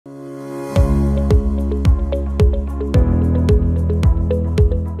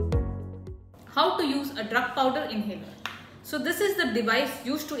powder inhaler. So this is the device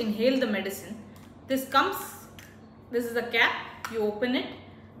used to inhale the medicine. This is the cap, you open it,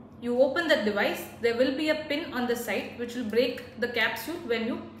 you open the device, there will be a pin on the side which will break the capsule when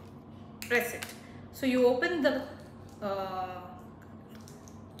you press it. So you open the,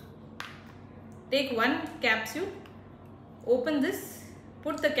 take one capsule, open this,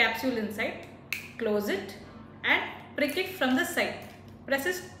 put the capsule inside, close it and prick it from the side. Press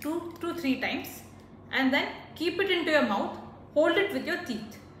it 2 to 3 times and then keep it into your mouth, hold it with your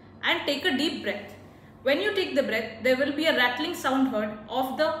teeth and take a deep breath. When you take the breath, there will be a rattling sound heard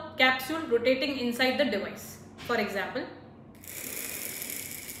of the capsule rotating inside the device. For example,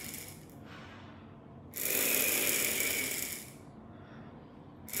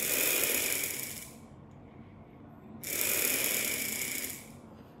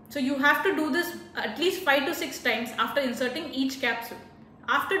 so you have to do this at least 5 to 6 times after inserting each capsule.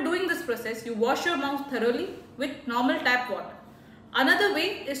 After doing this process, you wash your mouth thoroughly with normal tap water. Another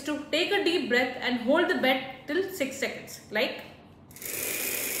way is to take a deep breath and hold the breath till 6 seconds, like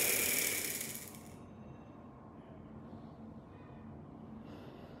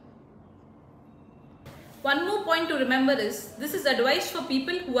one more point to remember is this is advised for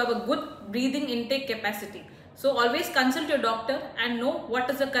people who have a good breathing intake capacity. So always consult your doctor and know what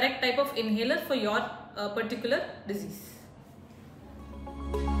is the correct type of inhaler for your particular disease.